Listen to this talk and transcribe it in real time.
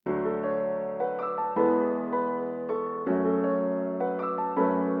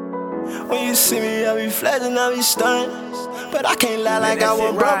When you see me, I be flexing, I be stunned. But I can't lie like I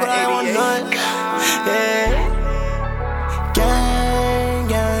was broke, but I want none. Yeah. Gang,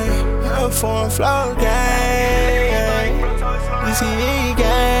 gang. I'm foreign flow, gang. DCE,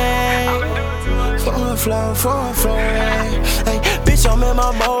 gang. Foreign flow, yeah. Hey, bitch, I'm in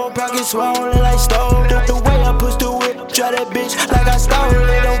my mode, pocket swollen like stove. The way I push the whip, try that bitch like I stole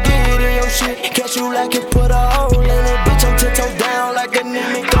it. Don't get it in your shit, catch you like it, put a hole in it. Bitch, I'm 10 toes down like a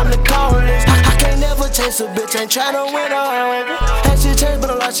Nemic on the coldest. I can't never chase a bitch, ain't tryna win over. That shit changed,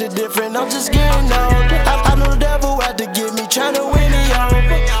 but a lot shit different, I'm just getting old. I know the devil out to get me, tryna win me over.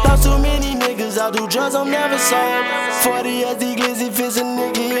 Lost too many niggas, I'll do drugs, I'm never sold. 40 as the glizzy fits a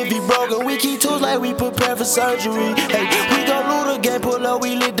nigga if he broken. We keep tools like we prepare for surgery. Hey, we gon' loot the game, pull up,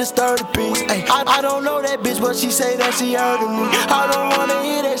 we lit the sturdy piece. Hey, I don't know that bitch, but she say that she heard of me. I don't wanna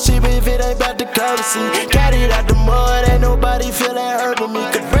hear that shit, but if it ain't about the courtesy, got it out the mud, ain't nobody feel that hurt with me.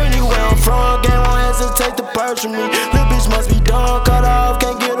 Could bring you where I'm from, game won't hesitate to purge from me. Lil' bitch must be done, cut off,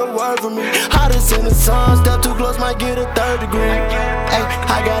 can't get a word from me. Hottest in the sun, step too close, might get a 3rd degree. Hey,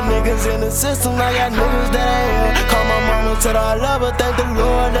 I got niggas in the system, I got niggas that ain't here. Call my mama, said I love her, thank the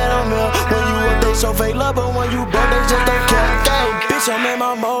Lord that I'm here. When you up, they show fake love, but when you broke, they just don't care. Gang, bitch, I'm in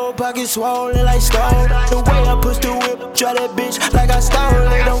my mode, pocket swollen like stone. The way I push the whip, try that bitch like I stole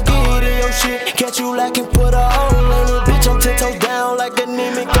it. Don't get it in your shit, catch you like and put a hole in it. Bitch, I'm 10 toes down like a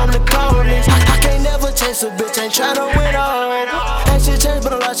Nemic on the coldest. I can't never chase a bitch, ain't tryna win over. That shit changed,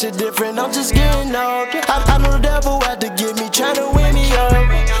 but a lot shit different, I'm just getting old. I know the devil out to get me, tryna win me over.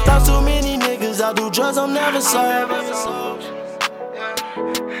 Lost too many niggas, I'll do drugs, I'm never sober.